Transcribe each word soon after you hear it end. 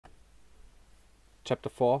Chapter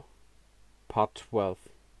 4, Part 12.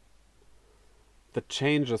 The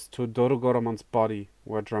changes to Dorugoromon's body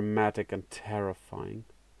were dramatic and terrifying.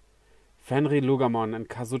 Fenri Lugamon and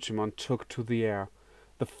Kazuchimon took to the air,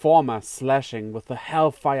 the former slashing with the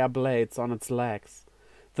hellfire blades on its legs,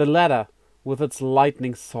 the latter with its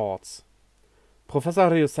lightning swords.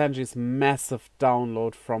 Professor Ryusenji's massive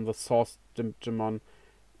download from the source Digimon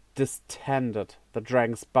distended the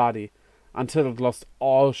dragon's body until it lost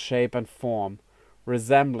all shape and form,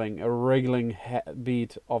 resembling a wriggling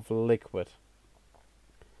bead of liquid.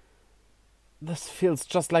 This feels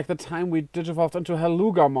just like the time we digivolved into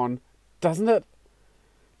Hellugamon, doesn't it?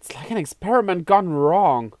 It's like an experiment gone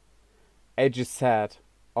wrong, Eiji said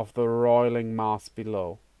of the roiling mass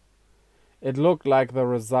below. It looked like the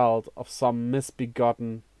result of some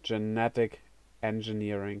misbegotten genetic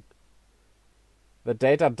engineering. The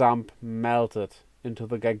data dump melted into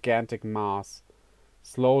the gigantic mass,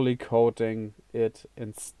 slowly coating it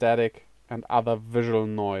in static and other visual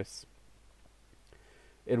noise.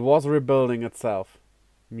 It was rebuilding itself,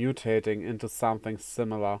 mutating into something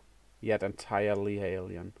similar, yet entirely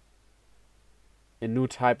alien. A new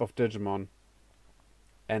type of Digimon,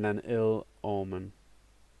 and an ill omen.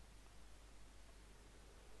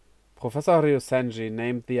 Professor Ryusenji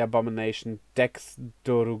named the abomination Dex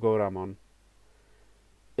Dorugoramon.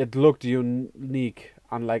 It looked unique,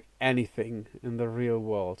 unlike anything in the real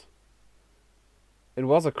world. It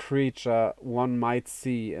was a creature one might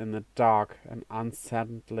see in a dark and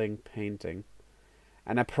unsettling painting,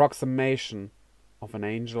 an approximation of an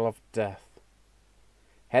angel of death.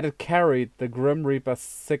 Had it carried the Grim Reaper's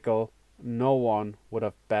sickle, no one would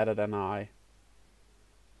have batted an eye.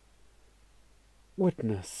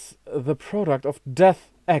 Witness the product of Death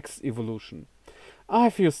X evolution.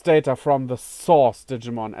 I've used data from the source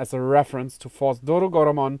Digimon as a reference to force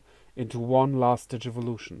Dorugoramon into one last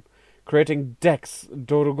Digivolution, creating Dex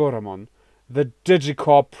Dorugoramon, the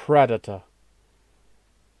Digicore Predator.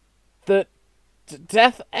 The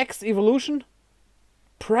Death X evolution?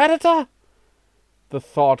 Predator? The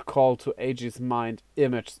thought called to Eiji's mind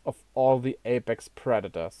images of all the apex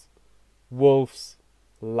predators. Wolves,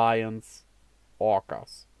 lions,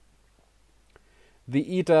 orcas.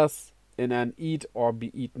 The eaters in an eat or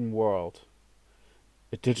be eaten world.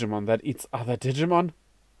 A Digimon that eats other Digimon?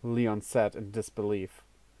 Leon said in disbelief.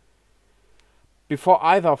 Before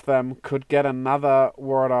either of them could get another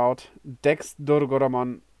word out, Dex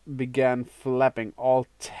Dorugoramon began flapping all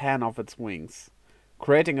 10 of its wings,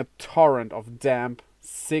 creating a torrent of damp,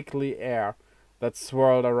 sickly air that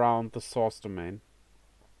swirled around the source domain.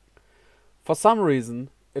 For some reason,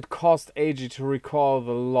 it caused Eiji to recall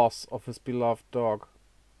the loss of his beloved dog.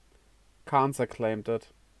 Cancer claimed it,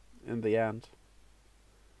 in the end.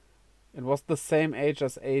 It was the same age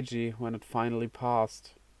as Eiji when it finally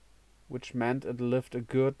passed, which meant it lived a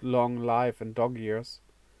good long life in dog years.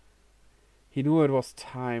 He knew it was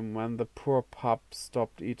time when the poor pup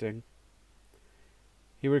stopped eating.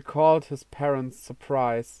 He recalled his parents'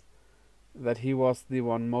 surprise that he was the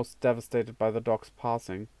one most devastated by the dog's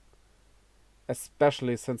passing,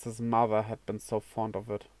 especially since his mother had been so fond of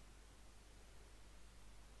it.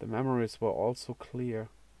 The memories were all so clear.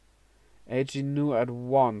 Eiji knew at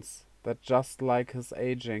once that just like his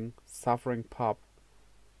aging, suffering pup,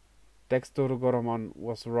 Dex Dorugoramon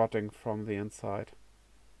was rotting from the inside.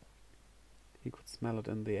 He could smell it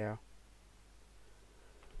in the air.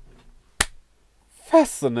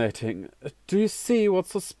 Fascinating! Do you see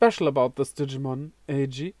what's so special about this Digimon,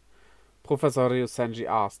 Eiji? Professor Ryusenji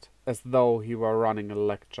asked, as though he were running a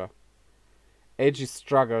lecture. Eiji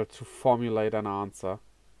struggled to formulate an answer,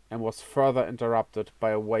 and was further interrupted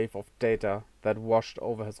by a wave of data that washed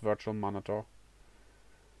over his virtual monitor.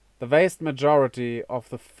 The vast majority of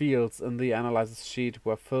the fields in the analysis sheet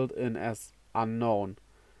were filled in as unknown,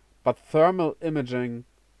 but thermal imaging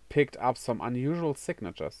picked up some unusual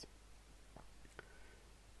signatures.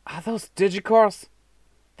 Are those Digicores?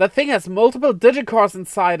 That thing has multiple Digicores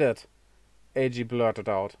inside it, Eiji blurted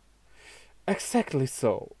out. Exactly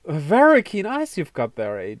so. Very keen eyes you've got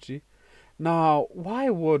there, Eiji. Now, why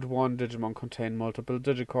would one Digimon contain multiple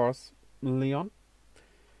Digicores, Leon?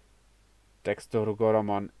 Dex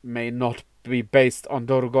Dorugoramon may not be based on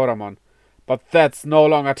Dorugoramon, but that's no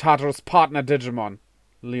longer Tataru's partner Digimon,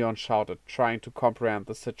 Leon shouted, trying to comprehend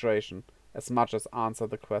the situation as much as answer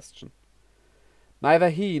the question. Neither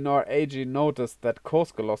he nor Eiji noticed that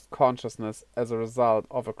Kosuke lost consciousness as a result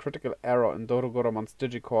of a critical error in Dorugoramon's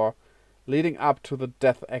Digicore leading up to the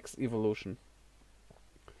Death X evolution.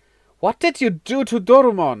 What did you do to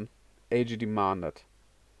Dorumon? Eiji demanded.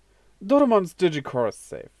 Dorumon's Digicore is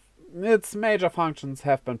safe. Its major functions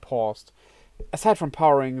have been paused, aside from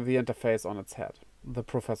powering the interface on its head. the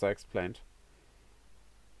professor explained.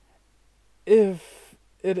 If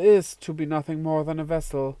it is to be nothing more than a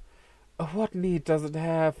vessel, what need does it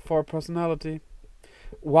have for personality?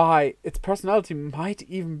 Why, its personality might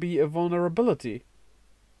even be a vulnerability,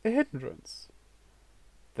 a hindrance.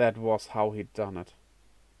 That was how he'd done it.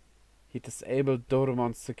 He disabled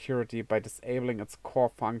Doraemon's security by disabling its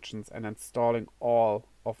core functions and installing all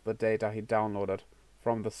of the data he downloaded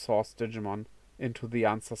from the source Digimon into the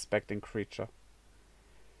unsuspecting creature.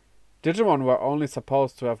 Digimon were only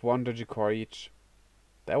supposed to have one Digicore each.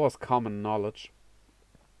 That was common knowledge.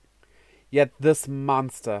 Yet this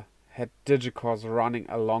monster had Digicores running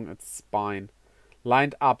along its spine,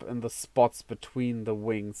 lined up in the spots between the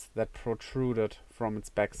wings that protruded from its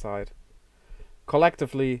backside.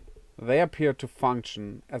 Collectively, they appeared to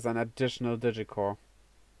function as an additional Digicore.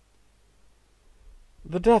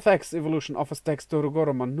 The Death X evolution offers Dex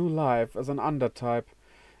Dorugoromon new life as an undertype,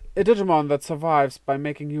 a Digimon that survives by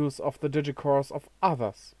making use of the Digicores of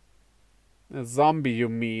others. A zombie, you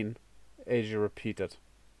mean? Eiji repeated.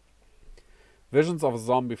 Visions of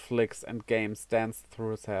zombie flicks and games danced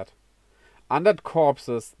through his head. Undead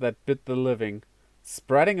corpses that bit the living,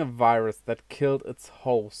 spreading a virus that killed its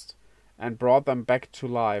host and brought them back to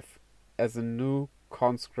life as a new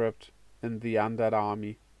conscript in the undead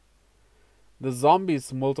army. The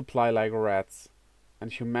zombies multiply like rats,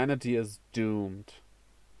 and humanity is doomed.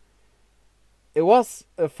 It was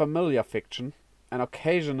a familiar fiction, and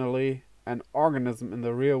occasionally an organism in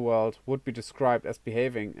the real world would be described as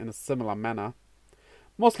behaving in a similar manner.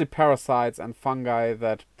 Mostly parasites and fungi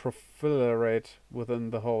that proliferate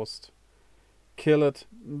within the host. Kill it,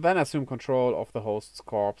 then assume control of the host's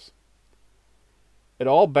corpse. It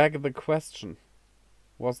all begged the question,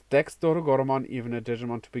 was Dex Dorugoromon even a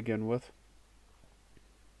Digimon to begin with?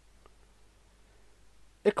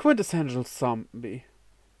 A quintessential zombie.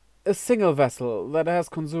 A single vessel that has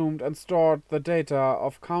consumed and stored the data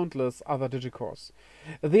of countless other Digicores.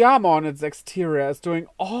 The armor on its exterior is doing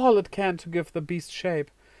all it can to give the beast shape,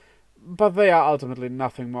 but they are ultimately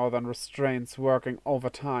nothing more than restraints working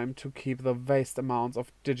overtime to keep the vast amounts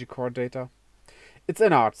of Digicore data, its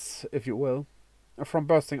innards, if you will, from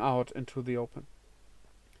bursting out into the open.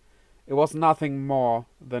 It was nothing more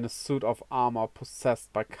than a suit of armor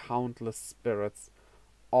possessed by countless spirits,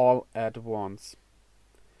 all at once.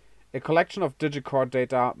 A collection of Digicore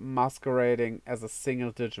data masquerading as a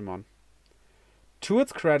single Digimon. To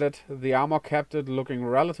its credit, the armor kept it looking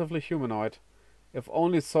relatively humanoid, if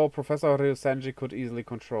only so Professor Ryusenji could easily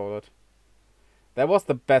control it. That was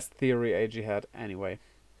the best theory Eiji had, anyway.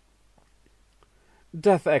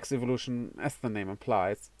 Death X evolution, as the name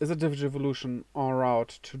implies, is a Digivolution en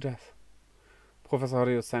route to death, Professor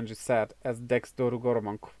Ryusenji said as Dex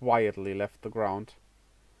Dorugoromon quietly left the ground.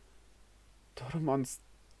 Doraemon's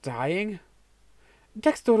dying?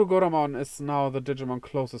 Dex Dorugoromon is now the Digimon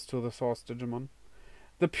closest to the source Digimon.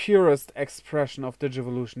 The purest expression of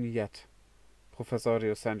Digivolution yet, Professor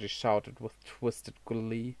Ryusenji shouted with twisted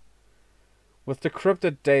glee. With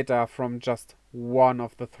decrypted data from just one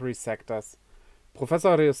of the 3 sectors,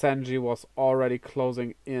 Professor Ryusenji was already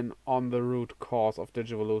closing in on the root cause of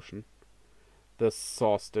Digivolution. The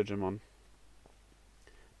source Digimon.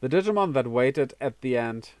 The Digimon that waited at the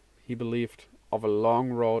end, he believed, of a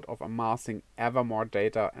long road of amassing ever more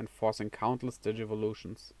data and forcing countless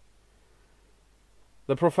Digivolutions.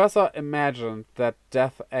 The professor imagined that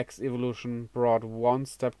Death X evolution brought one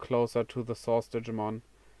step closer to the source Digimon,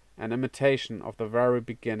 an imitation of the very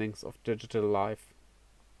beginnings of digital life.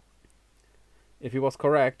 If he was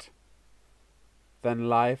correct, then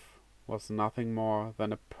life was nothing more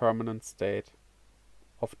than a permanent state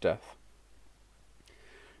of death.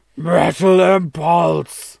 Metal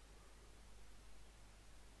Impulse!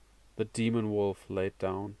 The demon wolf laid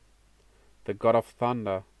down. The god of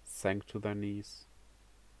thunder sank to their knees.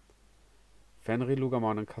 Fenri,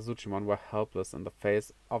 Lugamon, and Kazuchimon were helpless in the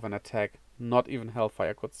face of an attack not even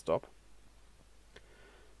Hellfire could stop.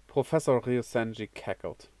 Professor Ryusenji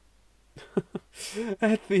cackled.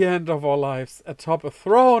 At the end of our lives, atop a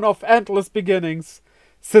throne of endless beginnings,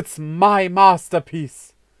 sits my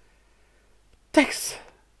masterpiece. Dex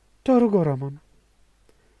Dorugoromon.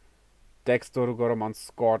 Dex Dorugoromon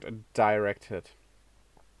scored a direct hit.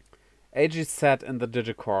 Eiji sat in the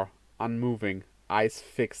Digicore, unmoving, eyes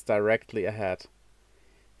fixed directly ahead.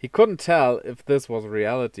 He couldn't tell if this was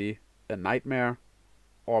reality, a nightmare,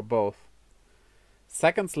 or both.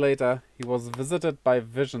 Seconds later, he was visited by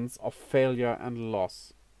visions of failure and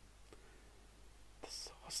loss. The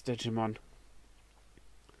Source Digimon.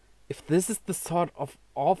 If this is the sort of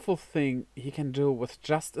awful thing he can do with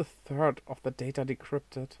just a third of the data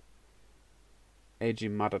decrypted, Eiji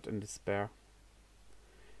muttered in despair.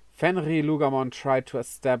 Fenrir Lugamon tried to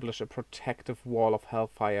establish a protective wall of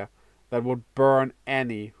hellfire that would burn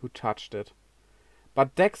any who touched it.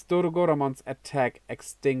 But Dex Dorogoramon's attack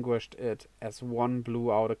extinguished it as one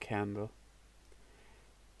blew out a candle.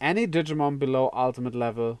 Any Digimon below ultimate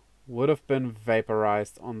level would have been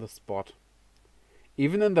vaporized on the spot.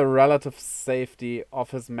 Even in the relative safety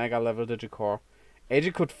of his Mega level Digicore,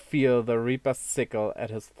 Eiji could feel the Reaper's sickle at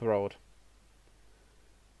his throat.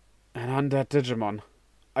 An undead Digimon.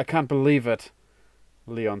 I can't believe it,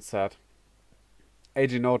 Leon said.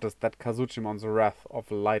 Eiji noticed that Kazuchimon's wrath of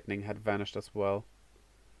lightning had vanished as well.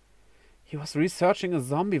 He was researching a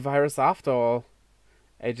zombie virus after all,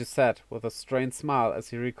 Eiji said with a strained smile as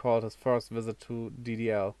he recalled his first visit to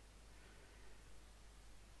DDL.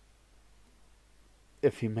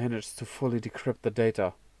 If he managed to fully decrypt the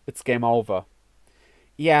data, it's game over.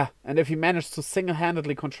 Yeah, and if he managed to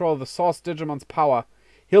single-handedly control the Source Digimon's power,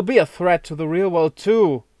 he'll be a threat to the real world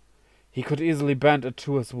too. He could easily bend it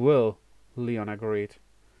to his will, Leon agreed.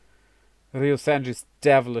 Ryusenji's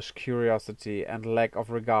devilish curiosity and lack of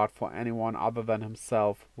regard for anyone other than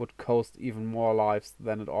himself would cost even more lives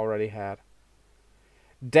than it already had.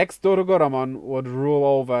 Dex Dorogoramon would rule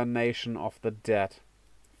over a nation of the dead,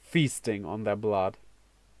 feasting on their blood.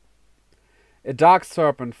 A dark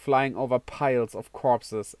serpent flying over piles of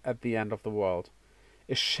corpses at the end of the world,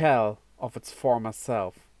 a shell of its former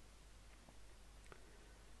self.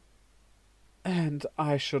 And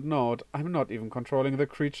I should note, I'm not even controlling the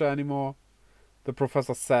creature anymore, the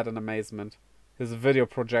professor said in amazement, his video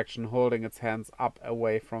projection holding its hands up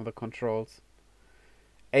away from the controls.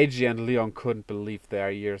 Eiji and Leon couldn't believe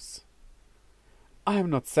their ears.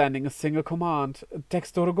 I'm not sending a single command.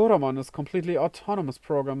 Dex Dorogoramon is a completely autonomous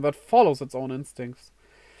program that follows its own instincts.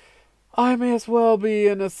 I may as well be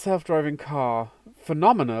in a self-driving car.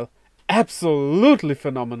 Phenomenal. Absolutely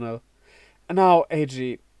phenomenal. Now,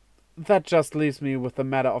 Eiji, that just leaves me with the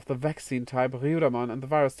matter of the vaccine type Ryuramon and the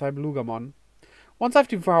virus type Lugamon. Once I've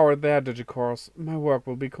devoured their digicores, my work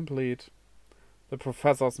will be complete. The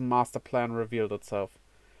professor's master plan revealed itself.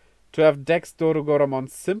 To have Dex Dorogoramon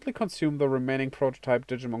simply consume the remaining prototype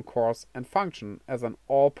Digimon cores and function as an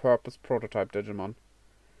all-purpose prototype Digimon.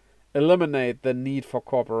 Eliminate the need for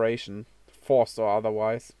cooperation, forced or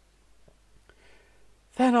otherwise.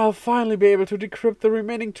 Then I'll finally be able to decrypt the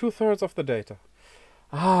remaining 2/3 of the data.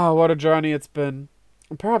 Ah, what a journey it's been.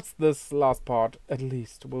 Perhaps this last part, at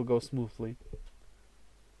least, will go smoothly.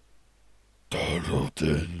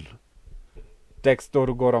 Doroden, Dex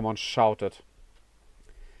Dorogoramon shouted.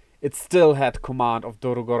 It still had command of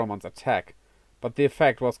Dorogoramon's attack, but the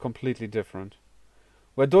effect was completely different.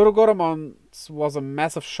 Where Dorogoramon's was a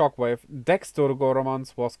massive shockwave, Dex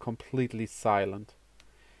Dorogoramon's was completely silent.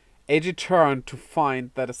 Eiji turned to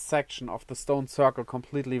find that a section of the stone circle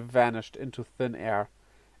completely vanished into thin air,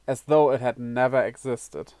 as though it had never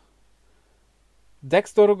existed.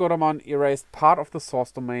 Dex Dorogoramon erased part of the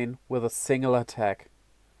source domain with a single attack.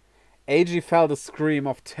 Eiji felt a scream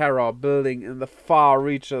of terror building in the far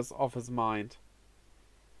reaches of his mind.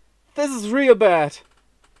 This is real bad!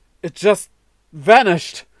 It just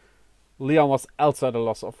vanished! Leon was also at a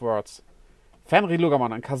loss of words. Fenrir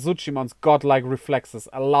Lugamon and Kazuchimon's godlike reflexes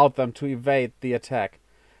allowed them to evade the attack,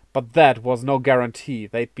 but that was no guarantee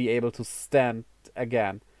they'd be able to stand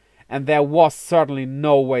again, and there was certainly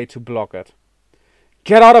no way to block it.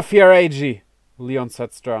 Get out of here, Eiji! Leon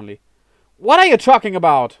said sternly. What are you talking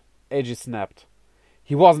about? Eiji snapped.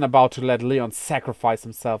 He wasn't about to let Leon sacrifice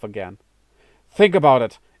himself again. Think about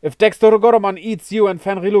it. If Dex Dorogoramon eats you and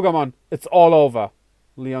Fenrir Lugamon, it's all over,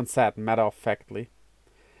 Leon said matter-of-factly.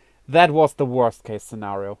 That was the worst-case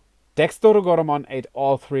scenario. Dex Dorogoramon ate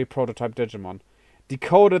all 3 prototype Digimon,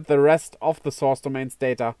 decoded the rest of the source domain's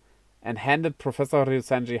data, and handed Professor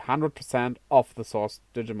Ryusenji 100% of the source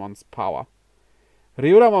Digimon's power.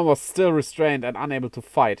 Ryuramon was still restrained and unable to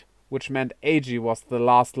fight, which meant Eiji was the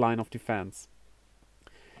last line of defense.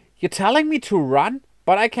 You're telling me to run?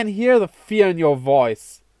 But I can hear the fear in your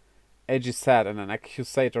voice, Eiji said in an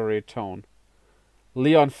accusatory tone.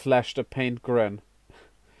 Leon flashed a pained grin.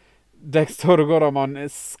 Dex Dorogoramon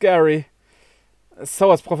is scary.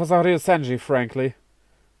 So is Professor Ryusenji, frankly.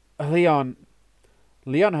 Leon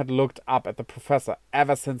had looked up at the professor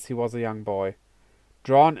ever since he was a young boy,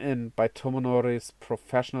 drawn in by Tomonori's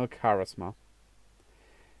professional charisma.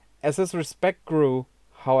 As his respect grew,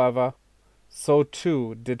 however, so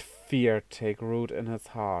too did fear take root in his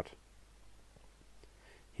heart.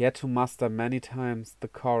 He had to muster many times the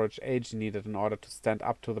courage Eiji needed in order to stand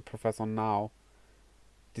up to the professor now,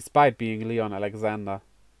 despite being Leon Alexander,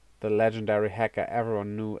 the legendary hacker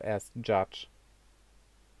everyone knew as Judge.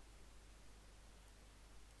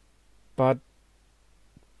 But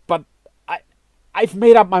I've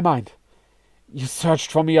made up my mind. You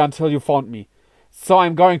searched for me until you found me, so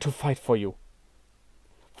I'm going to fight for you.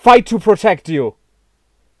 Fight to protect you.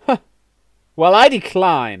 Well, I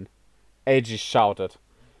decline, Eiji shouted.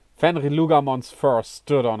 Fenrilugamon's fur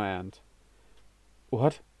stood on end.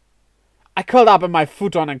 What? I curled up in my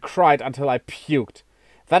futon and cried until I puked.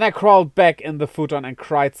 Then I crawled back in the futon and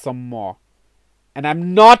cried some more. And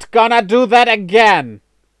I'm not gonna do that again!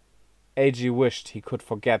 Eiji wished he could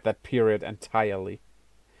forget that period entirely.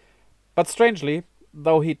 But strangely,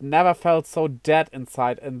 though he'd never felt so dead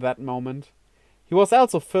inside in that moment, he was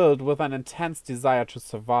also filled with an intense desire to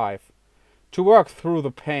survive, to work through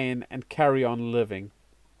the pain and carry on living.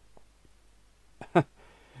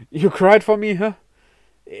 You cried for me, huh?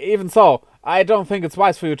 Even so, I don't think it's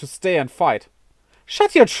wise for you to stay and fight.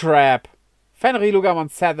 Shut your trap!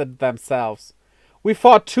 Fenrilugamon said it themselves. We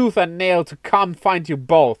fought tooth and nail to come find you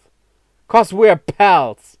both. 'Cause we're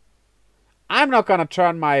pals. I'm not gonna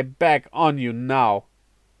turn my back on you now.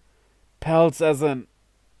 Pals as in...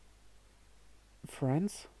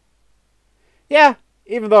 friends? Yeah,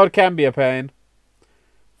 even though it can be a pain.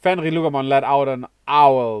 Fenrilugamon let out an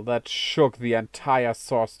owl that shook the entire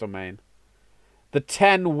source domain. The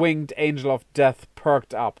 10-winged angel of death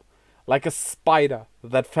perked up, like a spider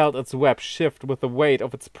that felt its web shift with the weight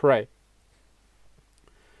of its prey.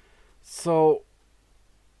 So,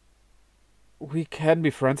 we can be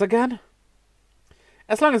friends again?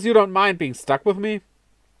 As long as you don't mind being stuck with me.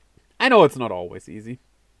 I know it's not always easy.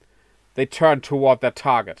 They turned toward their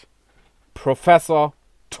target, Professor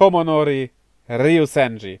Tomonori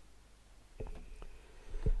Ryusenji.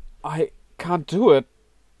 I can't do it.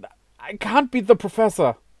 I can't beat the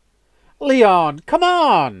professor. Leon, come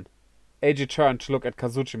on! Eiji turned to look at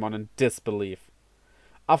Kazuchimon in disbelief.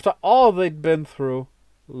 After all they'd been through,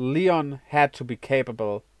 Leon had to be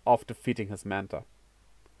capable of defeating his mentor.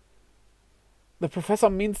 The professor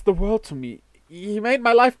means the world to me. He made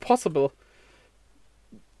my life possible.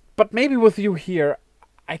 But maybe with you here,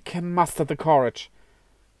 I can muster the courage.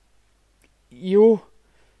 You,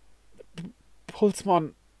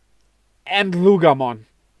 Pulsmon, and Lugamon.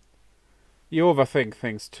 You overthink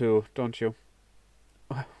things too, don't you?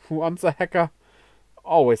 Once a hacker,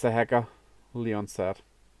 always a hacker, Leon said.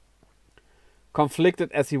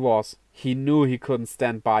 Conflicted as he was, he knew he couldn't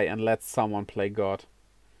stand by and let someone play God.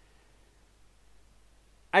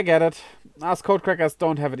 I get it. Us codecrackers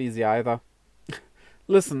don't have it easy either.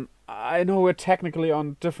 Listen, I know we're technically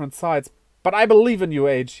on different sides, but I believe in you,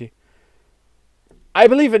 Eiji. I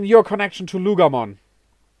believe in your connection to Lugamon.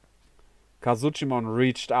 Kazuchimon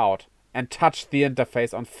reached out and touched the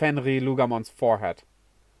interface on Fenrilugamon's forehead.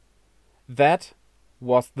 That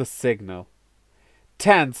was the signal.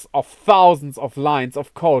 Tens of thousands of lines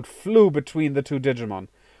of code flew between the two Digimon,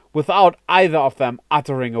 without either of them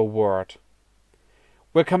uttering a word.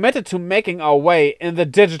 We're committed to making our way in the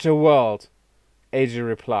digital world, Eiji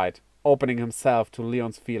replied, opening himself to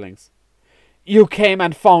Leon's feelings. You came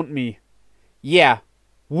and found me. Yeah,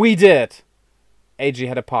 we did. Eiji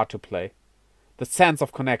had a part to play. The sense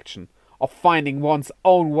of connection, of finding one's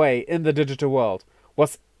own way in the digital world,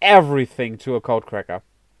 was everything to a codecracker.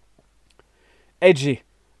 Eiji,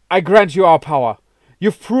 I grant you our power.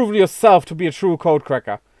 You've proven yourself to be a true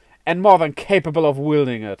codecracker, and more than capable of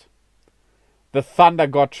wielding it. The Thunder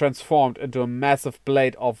God transformed into a massive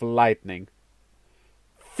blade of lightning.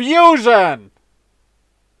 Fusion!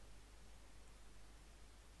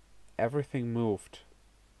 Everything moved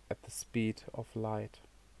at the speed of light.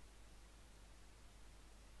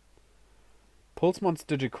 Pulsmon's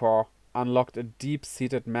Digicore unlocked a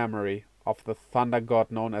deep-seated memory of the Thunder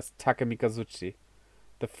God known as Takemikazuchi,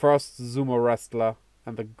 the first sumo wrestler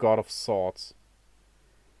and the God of Swords.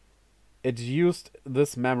 It used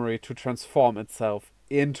this memory to transform itself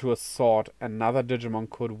into a sword another Digimon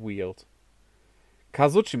could wield.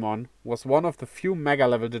 Kazuchimon was one of the few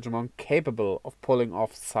Mega-level Digimon capable of pulling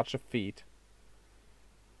off such a feat.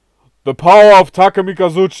 The power of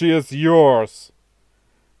Takemikazuchi is yours!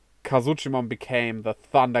 Kazuchimon became the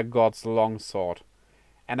Thunder God's longsword,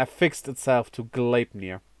 and affixed itself to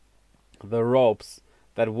Gleipnir, the ropes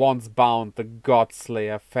that once bound the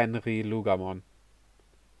God-slayer Fenrilugamon.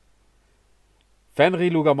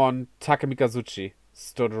 Fenrilugamon Takemikazuchi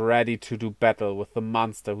stood ready to do battle with the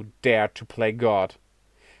monster who dared to play God.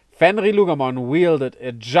 Fenrilugamon wielded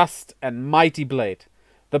a just and mighty blade,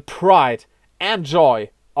 the pride and joy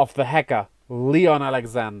of the hacker Leon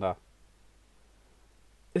Alexander.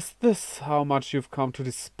 Is this how much you've come to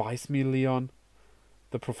despise me, Leon?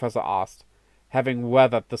 The professor asked, having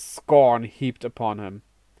weathered the scorn heaped upon him.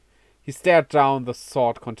 He stared down the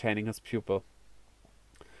sword containing his pupil.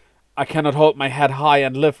 I cannot hold my head high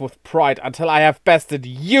and live with pride until I have bested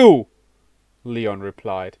you, Leon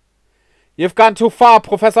replied. You've gone too far,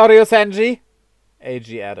 Professor Ryosenji,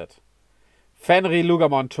 Eiji added. Fenri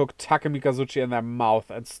Lugamon took Takemikazuchi in their mouth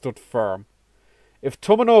and stood firm. If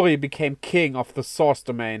Tomonori became king of the Source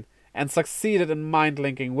Domain and succeeded in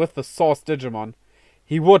mind-linking with the Source Digimon,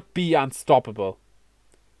 he would be unstoppable.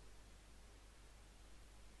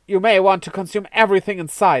 You may want to consume everything in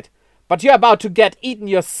sight, but you're about to get eaten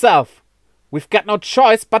yourself. We've got no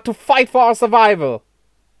choice but to fight for our survival.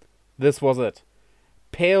 This was it.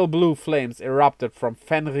 Pale blue flames erupted from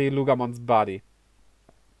Fenri Lugamon's body.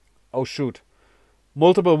 Oh shoot.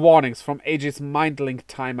 Multiple warnings from Eiji's mind-link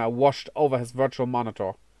timer washed over his virtual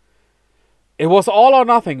monitor. It was all or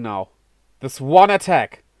nothing now. This one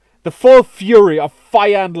attack, the full fury of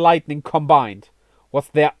fire and lightning combined, was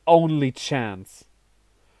their only chance.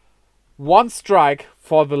 One strike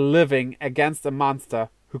for the living against a monster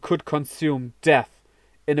who could consume death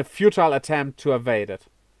in a futile attempt to evade it.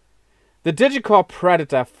 The Digicore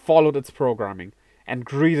Predator followed its programming and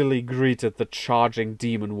greedily greeted the charging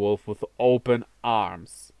demon wolf with open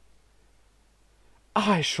arms.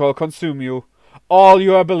 I shall consume you, all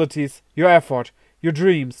your abilities, your effort, your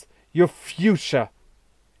dreams, your future,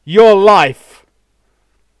 your life,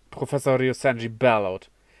 Professor Ryosenji bellowed.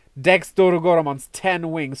 Dex Dorogoromon's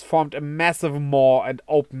 10 wings formed a massive maw and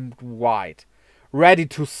opened wide, ready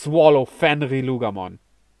to swallow Fenri Lugamon.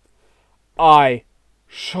 I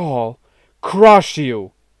shall crush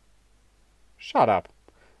you. Shut up.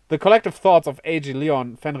 The collective thoughts of Eiji,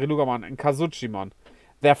 Leon, Fenri Lugamon, and Kazuchimon,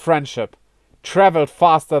 their friendship, traveled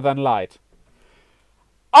faster than light.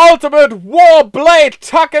 Ultimate War Blade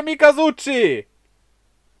Takemikazuchi!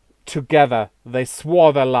 Together, they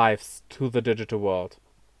swore their lives to the digital world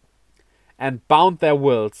and bound their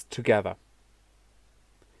wills together.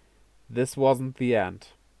 This wasn't the end.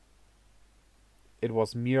 It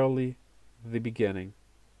was merely the beginning.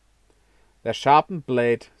 Their sharpened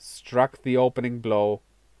blade struck the opening blow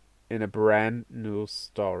in a brand new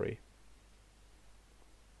story.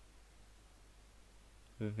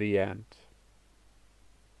 The end.